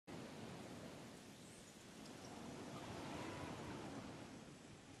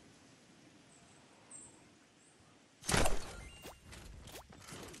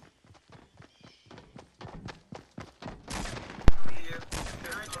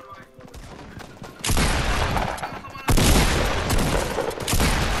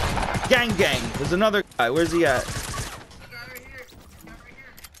Gang gang. There's another guy. Where's he at?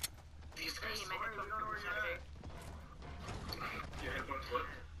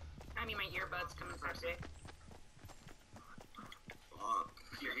 I mean, my earbuds coming Saturday.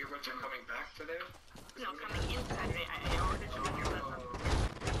 Your earbuds are coming back today? No, coming in Saturday. I ordered some earbuds.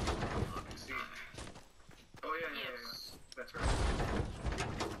 Oh, yeah. That's right.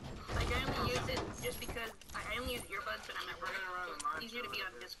 Like, I only use it just because I only use earbuds when I'm at work. It's easier to be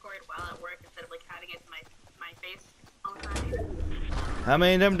on Discord while at work instead of like having it to my face all the time. How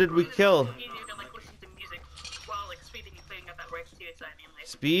many of them did we kill? It's easier to like listen to music while like sweeping and cleaning up at work too. So I mean, like.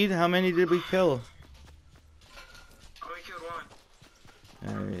 Speed, how many did we kill? I only killed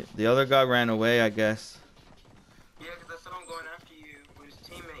one. Alright, the other guy ran away, I guess. Yeah, because I saw him going after you with his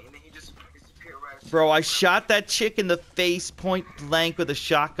teammate, and then he just disappeared right. Bro, I shot that chick in the face point blank with a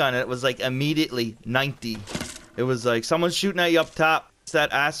shotgun, and it was like immediately 90. It was like, someone's shooting at you up top. It's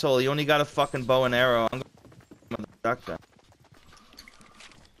that asshole, he only got a fucking bow and arrow. I'm going with the shotgun.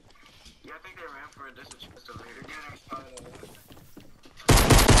 Yeah, I think they ran for a distance just a later.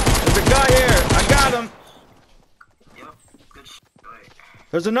 There's a guy here! I got him! Yep, good shit. Like,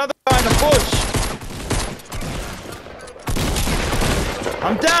 There's another guy in the bush!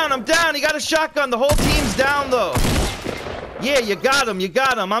 I'm down! He got a shotgun! The whole team's down, though! Yeah, you got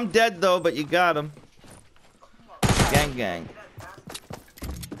him! I'm dead, though, but you got him. Gang, gang.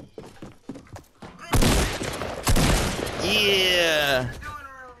 Yeah!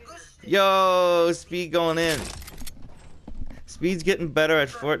 Yo, Speed going in. Speed's getting better at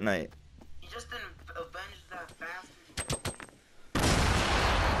Fortnite. he just didn't avenge that bastard.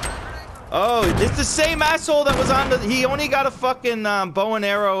 Oh, it's the same asshole that was on the... He only got a fucking bow and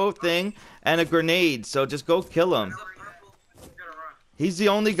arrow thing and a grenade, so just go kill him. He's the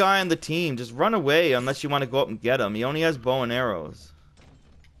only guy on the team. Just run away unless you want to go up and get him. He only has bow and arrows.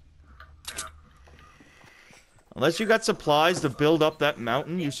 Unless you got supplies to build up that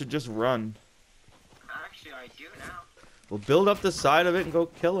mountain, you should just run. Actually, I do now. Well, build up the side of it and go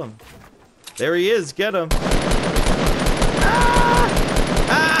kill him. There he is. Get him.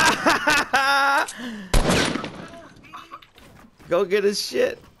 Ah! Go get his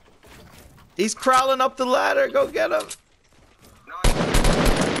shit. He's crawling up the ladder. Go get him.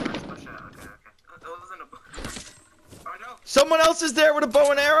 Someone else is there with a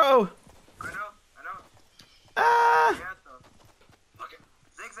bow and arrow. I know. Ah! Okay.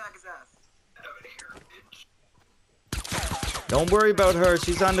 Zigzag his ass. Don't worry about her.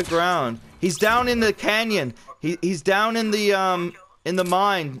 She's on the ground. He's down in the canyon. He's down in the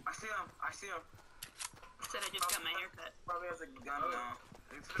mine. I see him. Said I just got my haircut. Probably has a gun now.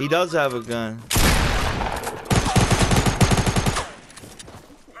 He does have a gun.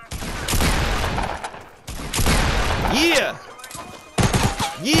 Yeah!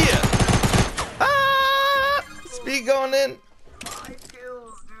 Yeah! Ah! Speed going in.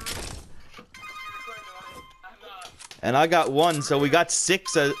 And I got one, so we got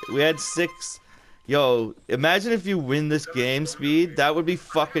six. We had six. Yo, imagine if you win this game, Speed. That would be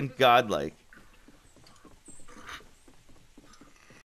fucking godlike.